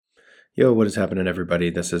Yo, what is happening, everybody?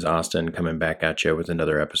 This is Austin coming back at you with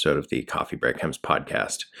another episode of the Coffee Break Chems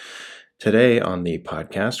podcast. Today on the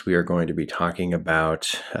podcast, we are going to be talking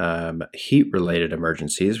about heat-related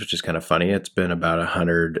emergencies, which is kind of funny. It's been about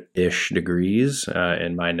 100-ish degrees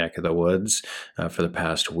in my neck of the woods for the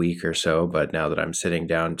past week or so, but now that I'm sitting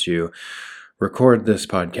down to record this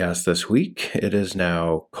podcast this week, it is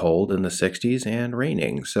now cold in the 60s and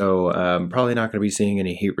raining. So probably not going to be seeing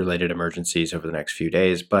any heat-related emergencies over the next few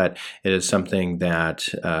days, but it is something that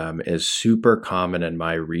is super common in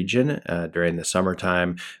my region. During the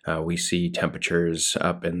summertime, we see temperatures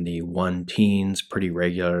up in the one teens pretty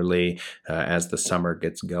regularly as the summer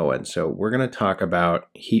gets going. So we're going to talk about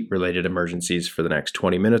heat-related emergencies for the next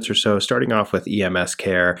 20 minutes or so, starting off with EMS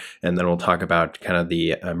care, and then we'll talk about kind of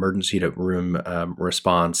the emergency room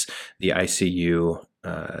response, the ICU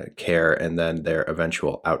care, and then their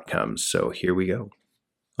eventual outcomes. So here we go.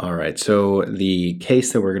 All right, so the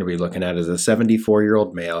case that we're going to be looking at is a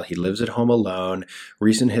 74-year-old male. He lives at home alone.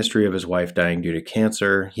 Recent history of his wife dying due to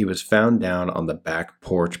cancer. He was found down on the back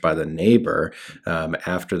porch by the neighbor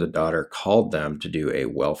after the daughter called them to do a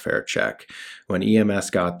welfare check. When EMS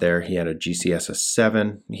got there, he had a GCS of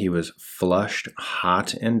 7. He was flushed,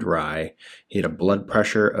 hot, and dry. He had a blood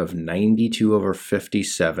pressure of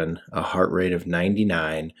 92/57, a heart rate of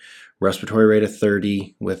 99, respiratory rate of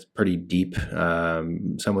 30 with pretty deep,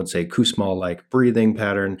 some would say Kussmaul-like breathing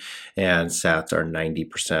pattern, and SATs are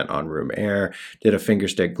 90% on room air. Did a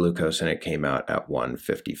fingerstick glucose and it came out at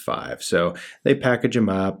 155. So they package him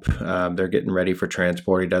up. They're getting ready for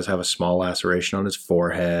transport. He does have a small laceration on his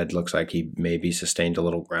forehead. Looks like he maybe sustained a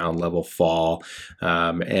little ground level fall.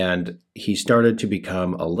 And he started to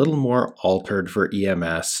become a little more altered for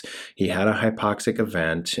EMS. He had a hypoxic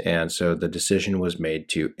event, and so the decision was made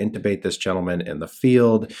to intubate this gentleman in the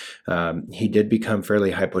field. He did become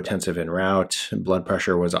fairly hypotensive en route. Blood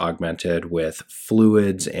pressure was augmented with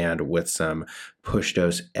fluids and with some push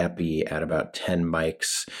dose epi at about 10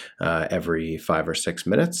 mics every 5 or 6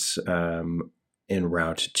 minutes en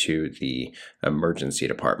route to the emergency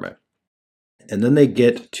department. And then they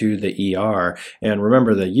get to the ER, and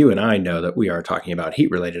remember that you and I know that we are talking about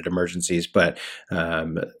heat-related emergencies, but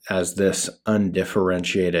as this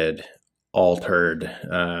undifferentiated, altered,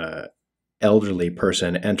 elderly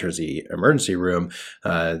person enters the emergency room,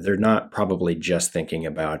 they're not probably just thinking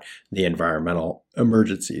about the environmental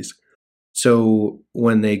emergencies. So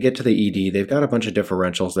when they get to the ED, they've got a bunch of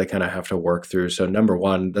differentials they kind of have to work through. So number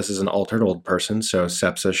one, this is an altered old person, so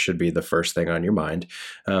sepsis should be the first thing on your mind,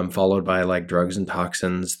 followed by like drugs and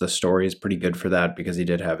toxins. The story is pretty good for that because he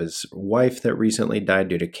did have his wife that recently died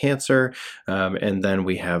due to cancer. And then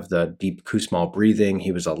we have the deep Kussmaul breathing.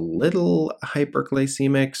 He was a little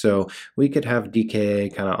hyperglycemic, so we could have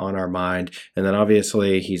DKA kind of on our mind. And then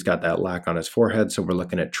obviously he's got that lac on his forehead, so we're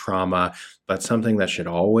looking at trauma. But something that should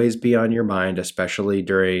always be on your mind, especially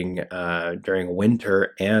during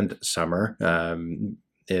winter and summer,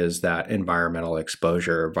 is that environmental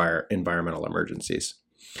exposure, environmental emergencies.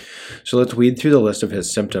 So let's weed through the list of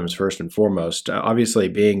his symptoms first and foremost. Obviously,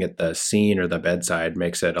 being at the scene or the bedside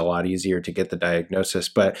makes it a lot easier to get the diagnosis,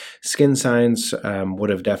 but skin signs would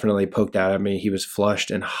have definitely poked out at me. He was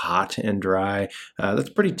flushed and hot and dry.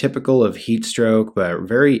 That's pretty typical of heat stroke, but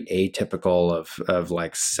very atypical of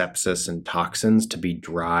like sepsis and toxins to be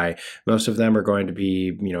dry. Most of them are going to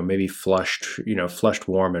be, maybe flushed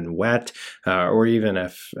warm and wet, or even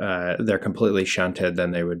if they're completely shunted,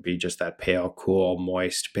 then they would be just that pale, cool,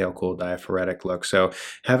 moist, pale, cool, diaphoretic look. So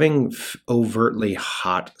having overtly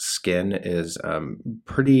hot skin is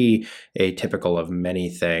pretty atypical of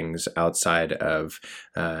many things outside of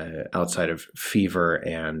fever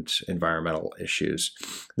and environmental issues.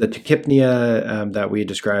 The tachypnea that we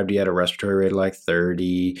described, he had a respiratory rate of like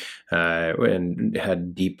 30 and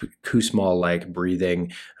had deep Kussmaul-like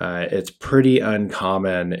breathing. It's pretty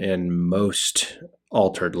uncommon in most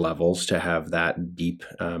altered levels to have that deep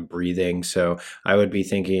breathing. So I would be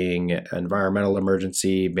thinking environmental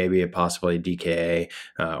emergency, maybe a possibly DKA,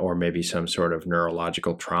 or maybe some sort of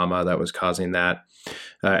neurological trauma that was causing that.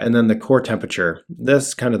 And then the core temperature, this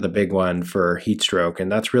is kind of the big one for heat stroke. And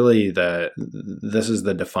that's really this is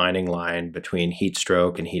the defining line between heat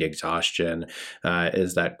stroke and heat exhaustion,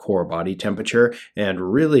 is that core body temperature.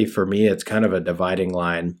 And really for me, it's kind of a dividing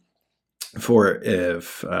line for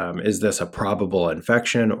if is this a probable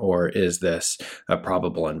infection or is this a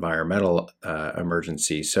probable environmental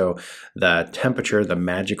emergency. So the temperature, the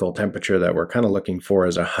magical temperature that we're kind of looking for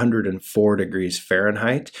is 104 degrees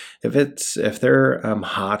Fahrenheit. If they're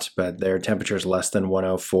hot but their temperature is less than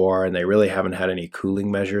 104 and they really haven't had any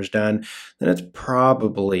cooling measures done, then it's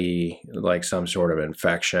probably like some sort of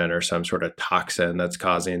infection or some sort of toxin that's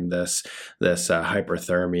causing this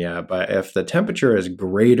hyperthermia. But if the temperature is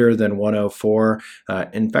greater than 104,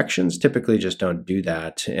 infections typically just don't do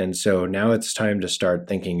that. And so now it's time to start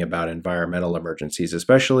thinking about environmental emergencies,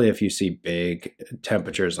 especially if you see big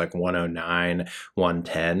temperatures like 109,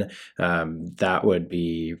 110. That would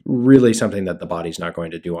be really something that the body's not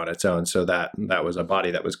going to do on its own. So that was a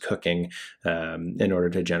body that was cooking in order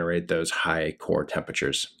to generate those high core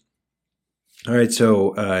temperatures. All right,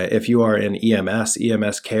 so if you are in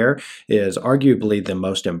EMS care is arguably the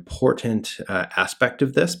most important aspect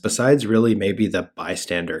of this, besides really maybe the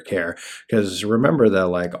bystander care. Because remember that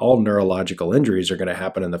like all neurological injuries are going to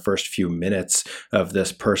happen in the first few minutes of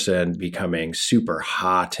this person becoming super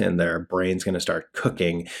hot and their brain's going to start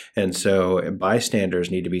cooking. And so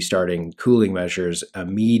bystanders need to be starting cooling measures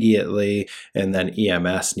immediately, and then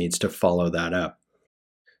EMS needs to follow that up.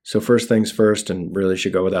 So first things first, and really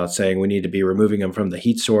should go without saying, we need to be removing them from the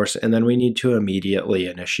heat source, and then we need to immediately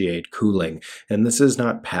initiate cooling. And this is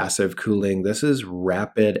not passive cooling, this is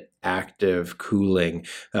rapid active cooling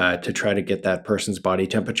to try to get that person's body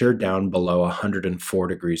temperature down below 104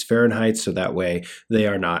 degrees Fahrenheit, so that way they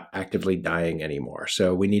are not actively dying anymore.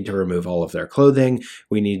 So we need to remove all of their clothing.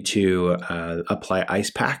 We need to apply ice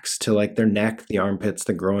packs to like their neck, the armpits,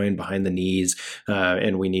 the groin, behind the knees,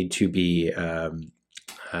 and we need to be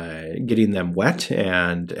getting them wet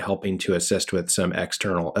and helping to assist with some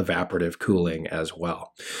external evaporative cooling as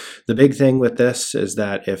well. The big thing with this is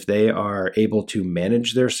that if they are able to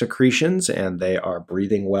manage their secretions and they are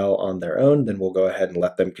breathing well on their own, then we'll go ahead and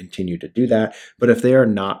let them continue to do that. But if they are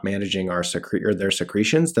not managing their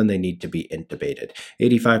secretions, then they need to be intubated.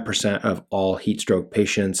 85% of all heat stroke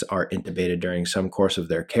patients are intubated during some course of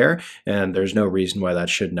their care, and there's no reason why that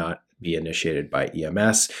should not be initiated by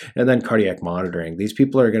EMS. And then cardiac monitoring. These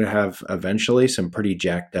people are going to have eventually some pretty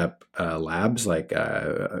jacked up labs like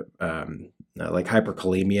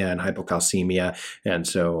hyperkalemia and hypocalcemia. And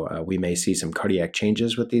so we may see some cardiac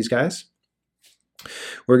changes with these guys.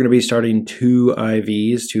 We're going to be starting two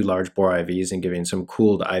large bore IVs, and giving some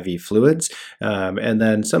cooled IV fluids. And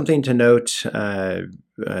then something to note,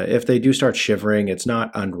 if they do start shivering, it's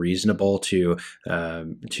not unreasonable to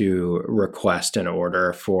request an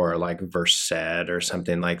order for like Versed or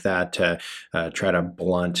something like that to try to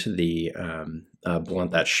blunt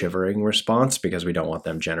that shivering response, because we don't want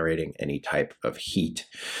them generating any type of heat.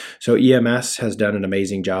 So EMS has done an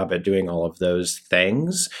amazing job at doing all of those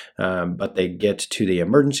things, but they get to the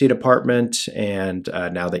emergency department, and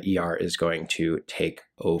now the ER is going to take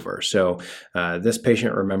over. So this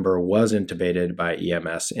patient, remember, was intubated by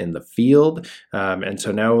EMS in the field. And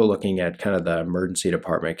so now we're looking at kind of the emergency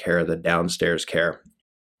department care, the downstairs care.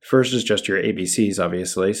 First is just your ABCs,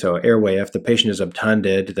 obviously. So airway, if the patient is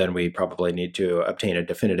obtunded, then we probably need to obtain a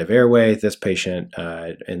definitive airway. This patient,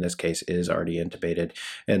 in this case, is already intubated.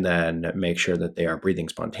 And then make sure that they are breathing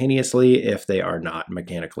spontaneously if they are not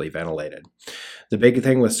mechanically ventilated. The big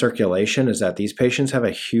thing with circulation is that these patients have a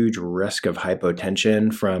huge risk of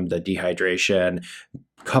hypotension from the dehydration,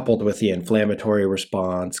 coupled with the inflammatory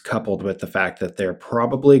response, coupled with the fact that they're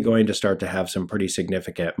probably going to start to have some pretty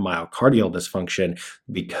significant myocardial dysfunction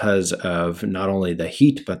because of not only the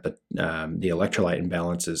heat, but the electrolyte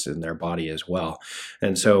imbalances in their body as well.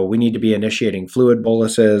 And so we need to be initiating fluid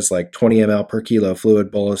boluses, like 20 ml per kilo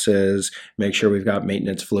fluid boluses. Make sure we've got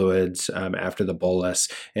maintenance fluids after the bolus,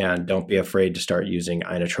 and don't be afraid to start using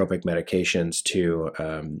inotropic medications to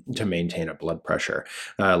maintain a blood pressure.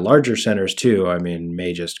 Larger centers too,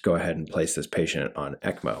 may just go ahead and place this patient on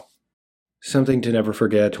ECMO. Something to never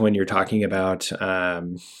forget when you're talking about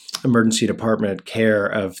emergency department care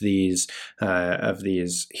of these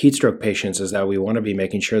heat stroke patients is that we want to be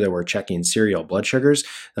making sure that we're checking serial blood sugars.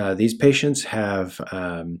 These patients have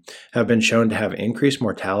been shown to have increased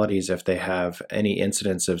mortalities if they have any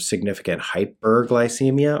incidence of significant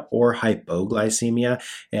hyperglycemia or hypoglycemia,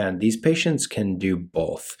 and these patients can do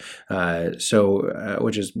both.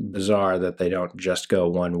 Which is bizarre that they don't just go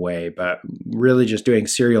one way, but really just doing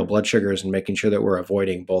serial blood sugars and making sure that we're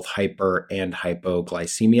avoiding both hyper and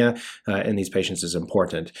hypoglycemia in these patients is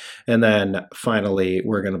important. And then finally,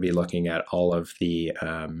 we're going to be looking at all the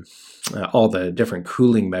different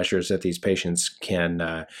cooling measures that these patients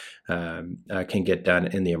can can get done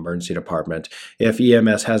in the emergency department. If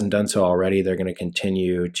EMS hasn't done so already, they're going to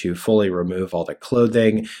continue to fully remove all the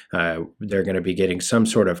clothing. They're going to be getting some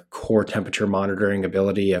sort of core temperature monitoring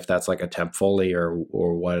ability, if that's like a temp Foley or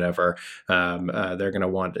whatever. They're going to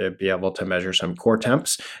want to be able to measure some core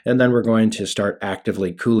temps, and then we're going to start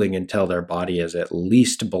actively cooling until their body is at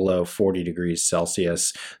least below 40 degrees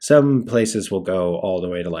Celsius. Some places will go all the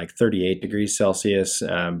way to like 38 degrees Celsius,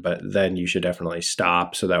 but then you should definitely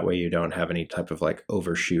stop so that way you don't have any type of like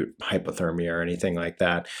overshoot hypothermia or anything like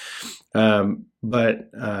that. But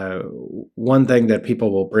one thing that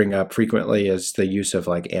people will bring up frequently is the use of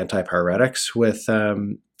like antipyretics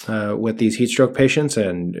with these heat stroke patients,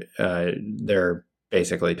 and they're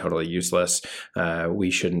basically totally useless.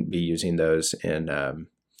 We shouldn't be using those in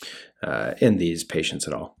these patients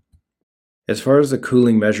at all. As far as the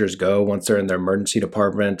cooling measures go, once they're in the emergency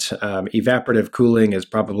department, evaporative cooling is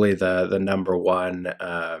probably the number one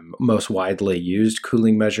most widely used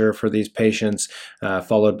cooling measure for these patients,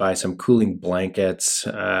 followed by some cooling blankets.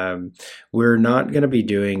 We're not going to be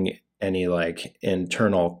doing any like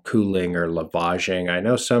internal cooling or lavaging. I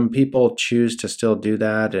know some people choose to still do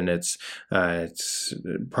that, and it's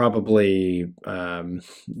probably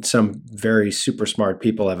some very super smart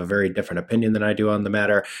people have a very different opinion than I do on the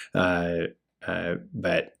matter.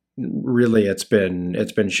 But really, it's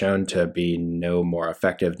been shown to be no more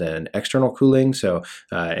effective than external cooling, so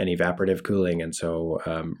and evaporative cooling, and so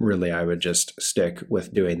really I would just stick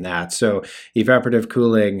with doing that. So evaporative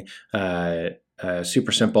cooling.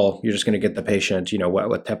 Super simple. You're just going to get the patient, wet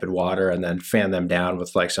with tepid water, and then fan them down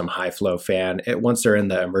with like some high flow fan. Once they're in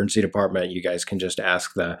the emergency department, you guys can just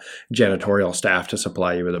ask the janitorial staff to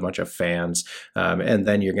supply you with a bunch of fans. And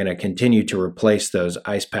then you're going to continue to replace those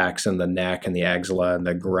ice packs in the neck and the axilla and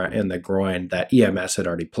the groin that EMS had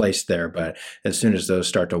already placed there. But as soon as those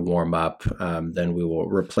start to warm up, then we will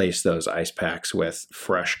replace those ice packs with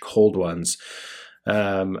fresh cold ones.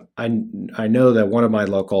 I know that one of my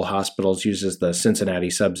local hospitals uses the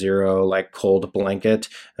Cincinnati Sub-Zero like cold blanket,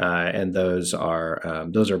 and those are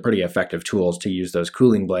pretty effective tools to use those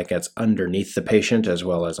cooling blankets underneath the patient as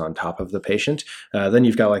well as on top of the patient. Then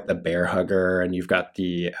you've got like the bear hugger, and you've got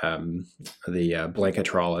the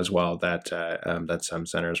Blanketrol as well that some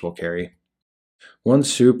centers will carry. One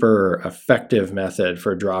super effective method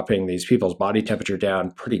for dropping these people's body temperature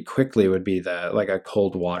down pretty quickly would be like a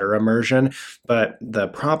cold water immersion. But the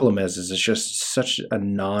problem is it's just such a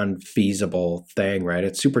non-feasible thing, right?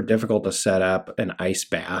 It's super difficult to set up an ice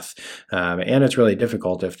bath, and it's really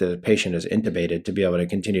difficult if the patient is intubated to be able to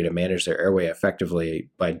continue to manage their airway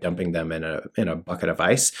effectively by dumping them in a bucket of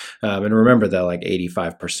ice. And remember that like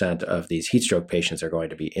 85% of these heat stroke patients are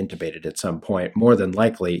going to be intubated at some point, more than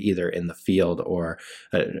likely either in the field or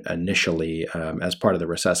initially as part of the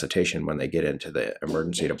resuscitation when they get into the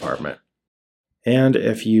emergency department. And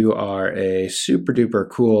if you are a super duper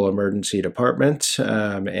cool emergency department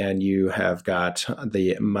and you have got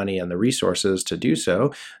the money and the resources to do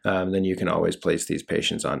so, then you can always place these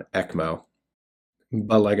patients on ECMO.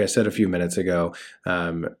 But like I said a few minutes ago,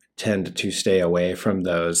 tend to stay away from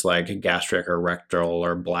those like gastric or rectal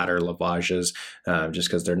or bladder lavages just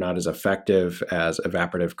because they're not as effective as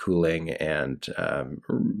evaporative cooling. And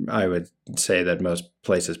I would say that most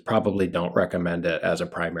places probably don't recommend it as a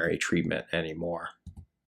primary treatment anymore.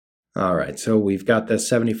 All right, so we've got this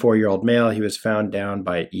 74-year-old male. He was found down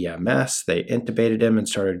by EMS. They intubated him and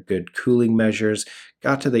started good cooling measures.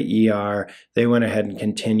 Got to the ER. They went ahead and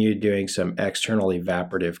continued doing some external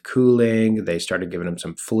evaporative cooling. They started giving him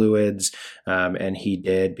some fluids, and he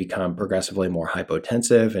did become progressively more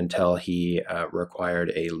hypotensive until he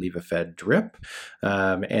required a Levophed drip.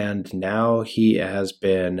 And now he has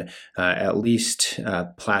been at least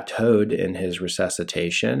plateaued in his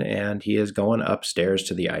resuscitation, and he is going upstairs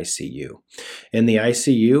to the ICU. In the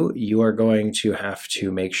ICU, you are going to have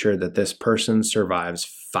to make sure that this person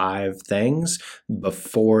survives 5 things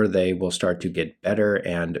before they will start to get better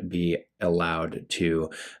and be allowed to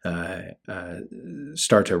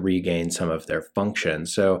start to regain some of their function.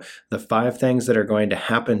 So the 5 things that are going to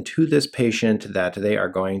happen to this patient that they are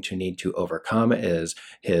going to need to overcome is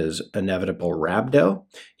his inevitable rhabdo.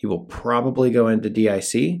 He will probably go into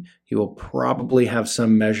DIC. He will probably have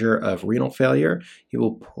some measure of renal failure. He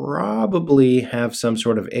will probably have some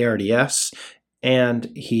sort of ARDS, and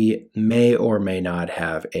he may or may not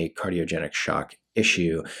have a cardiogenic shock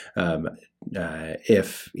issue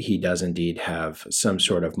if he does indeed have some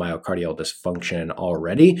sort of myocardial dysfunction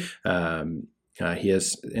already. He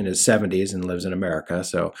is in his 70s and lives in America,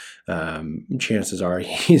 so chances are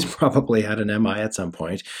he's probably had an MI at some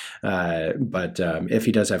point. But if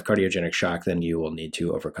he does have cardiogenic shock, then you will need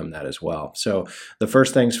to overcome that as well. So the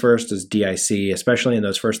first things first is DIC, especially in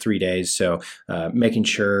those first 3 days. So making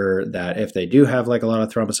sure that if they do have like a lot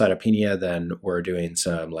of thrombocytopenia, then we're doing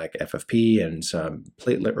some like FFP and some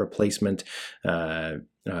platelet replacement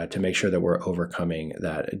to make sure that we're overcoming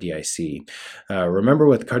that DIC. Remember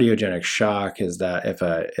with cardiogenic shock is that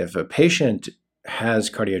if a patient has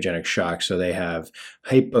cardiogenic shock, so they have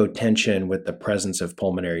hypotension with the presence of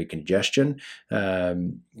pulmonary congestion,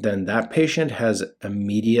 then that patient has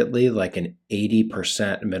immediately like an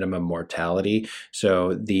 80% minimum mortality.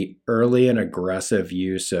 So the early and aggressive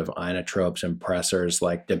use of inotropes and pressors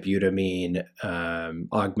like dobutamine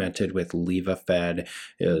augmented with Levophed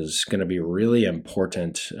is going to be really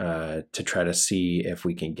important to try to see if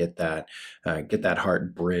we can get that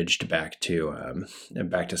heart bridged back to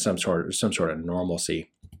some sort of normalcy.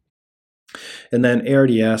 And then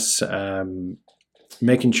ARDS,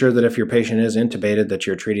 making sure that if your patient is intubated, that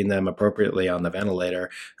you're treating them appropriately on the ventilator.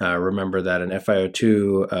 Remember that an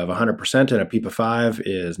FiO2 of 100% and a PEEP of 5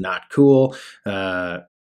 is not cool.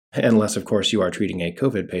 Unless, of course, you are treating a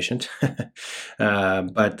COVID patient.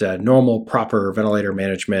 But normal, proper ventilator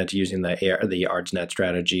management using the ARDSNet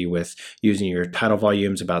strategy with using your tidal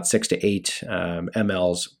volumes about 6 to 8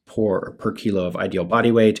 mLs per kilo of ideal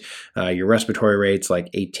body weight, your respiratory rates like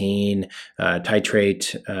 18,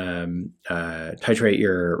 titrate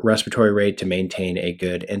your respiratory rate to maintain a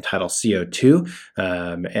good end-tidal CO2.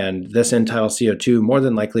 And this end-tidal CO2 more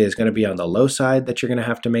than likely is going to be on the low side that you're going to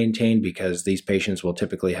have to maintain because these patients will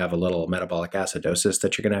typically have a little metabolic acidosis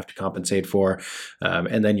that you're going to have to compensate for.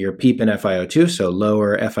 And then your PEEP and FiO2, so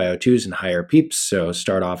lower FiO2s and higher PEEPs. So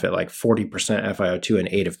start off at like 40% FiO2 and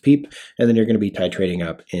 8 of PEEP, and then you're going to be titrating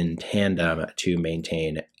up in tandem to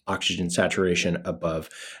maintain oxygen saturation above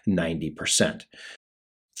 90%.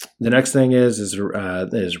 The next thing is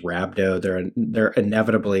rhabdo. They're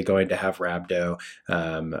inevitably going to have rhabdo.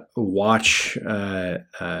 Watch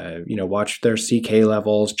their CK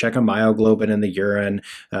levels. Check a myoglobin in the urine.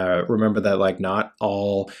 Remember that like not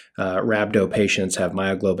all rhabdo patients have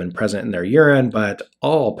myoglobin present in their urine, but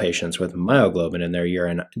all patients with myoglobin in their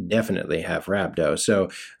urine definitely have rhabdo. So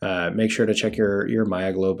make sure to check your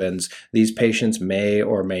myoglobins. These patients may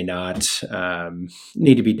or may not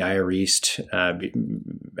need to be diuresed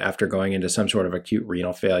after going into some sort of acute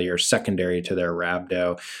renal failure secondary to their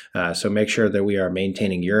rhabdo. So make sure that we are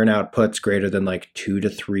maintaining urine outputs greater than like 2 to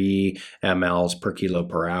 3 mLs per kilo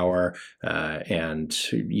per hour. And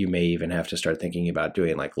you may even have to start thinking about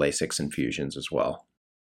doing like Lasix infusions as well.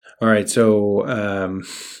 All right, so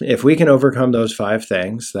if we can overcome those 5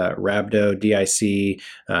 things, that rhabdo, DIC,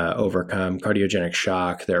 overcome cardiogenic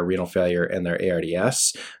shock, their renal failure, and their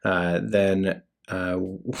ARDS, then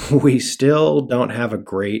we still don't have a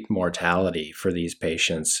great mortality for these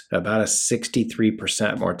patients. About a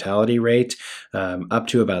 63% mortality rate, up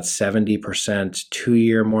to about 70%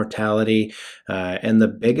 2-year mortality. And the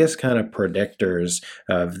biggest kind of predictors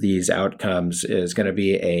of these outcomes is going to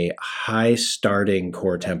be a high starting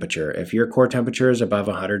core temperature. If your core temperature is above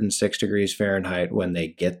 106 degrees Fahrenheit when they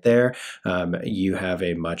get there, you have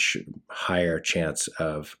a much higher chance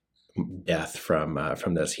of death from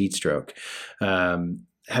this heat stroke.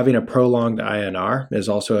 Having a prolonged INR is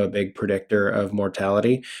also a big predictor of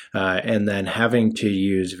mortality, and then having to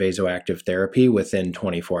use vasoactive therapy within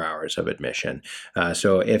 24 hours of admission.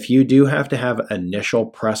 So if you do have to have initial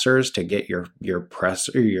pressors to get your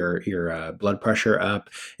blood pressure up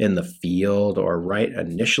in the field or right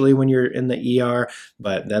initially when you're in the ER,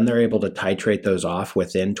 but then they're able to titrate those off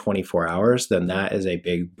within 24 hours, then that is a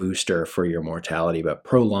big booster for your mortality. But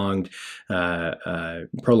prolonged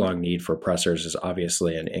need for pressors is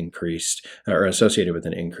obviously an increased or associated with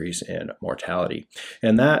an increase in mortality.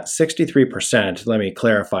 And that 63%, let me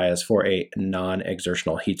clarify, is for a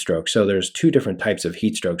non-exertional heat stroke. So there's 2 different types of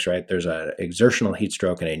heat strokes, right? There's an exertional heat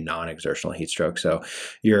stroke and a non-exertional heat stroke. So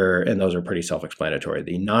and those are pretty self-explanatory.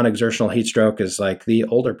 The non-exertional heat stroke is like the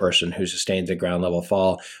older person who sustains a ground level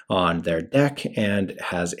fall on their deck and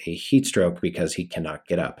has a heat stroke because he cannot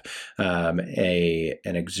get up. An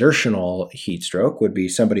exertional heat stroke would be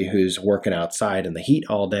somebody who's working outside in the heat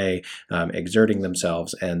all day, exerting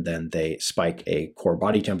themselves, and then they spike a core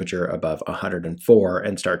body temperature above 104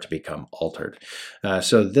 and start to become altered.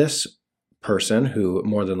 So this person, who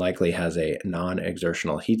more than likely has a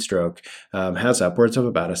non-exertional heat stroke, has upwards of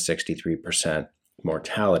about a 63%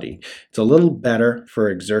 mortality. It's a little better for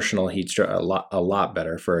exertional heat stroke, a lot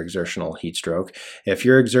better for exertional heat stroke. If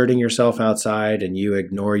you're exerting yourself outside and you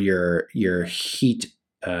ignore your heat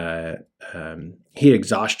heat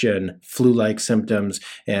exhaustion, flu-like symptoms,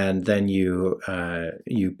 and then you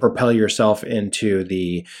propel yourself into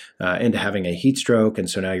into having a heat stroke, and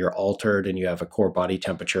so now you're altered and you have a core body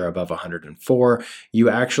temperature above 104, you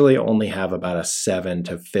actually only have about a 7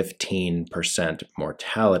 to 15%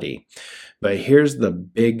 mortality. But here's the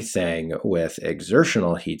big thing with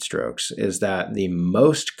exertional heat strokes is that the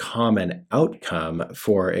most common outcome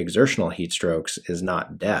for exertional heat strokes is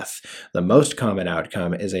not death. The most common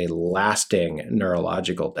outcome is a lasting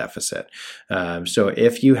neurological deficit. So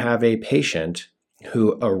if you have a patient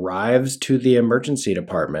who arrives to the emergency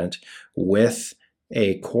department with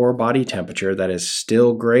a core body temperature that is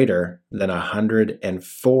still greater than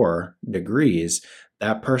 104 degrees,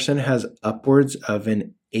 that person has upwards of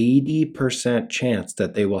an 80% chance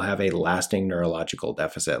that they will have a lasting neurological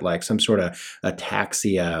deficit, like some sort of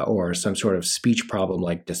ataxia or some sort of speech problem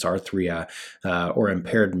like dysarthria or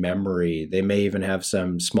impaired memory. They may even have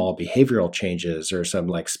some small behavioral changes or some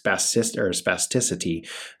like spasticity.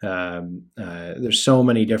 There's so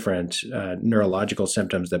many different neurological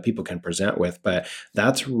symptoms that people can present with, but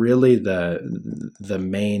that's really the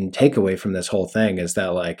main takeaway from this whole thing is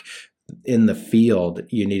that like in the field,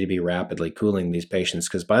 you need to be rapidly cooling these patients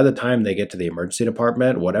because by the time they get to the emergency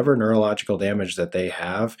department, whatever neurological damage that they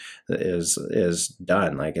have is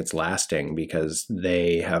done. Like it's lasting because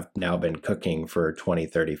they have now been cooking for 20,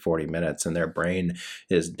 30, 40 minutes and their brain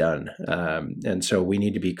is done. And so we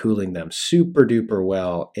need to be cooling them super duper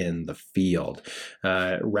well in the field.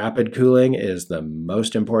 Rapid cooling is the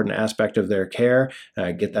most important aspect of their care.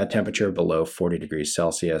 Get that temperature below 40 degrees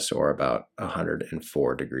Celsius or about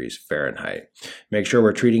 104 degrees Fahrenheit. Make sure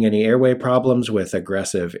we're treating any airway problems with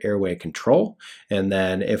aggressive airway control. And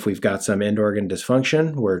then if we've got some end organ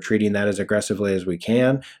dysfunction, we're treating that as aggressively as we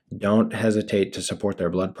can. Don't hesitate to support their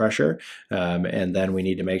blood pressure. And then we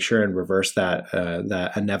need to make sure and reverse that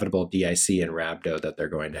inevitable DIC and rhabdo that they're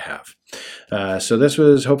going to have. So this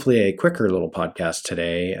was hopefully a quicker little podcast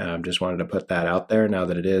today. Just wanted to put that out there now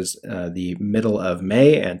that it is the middle of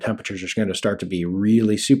May and temperatures are going to start to be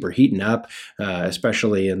really super heating up,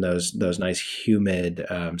 especially in those nice humid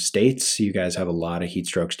states. You guys have a lot of heat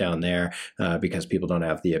strokes down there because people don't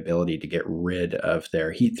have the ability to get rid of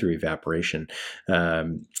their heat through evaporation.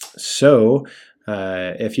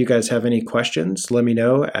 If you guys have any questions, let me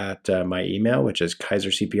know at my email, which is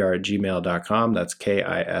kaisercpr@gmail.com. That's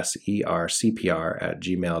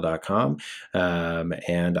KISERCPR@gmail.com.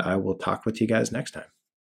 And I will talk with you guys next time.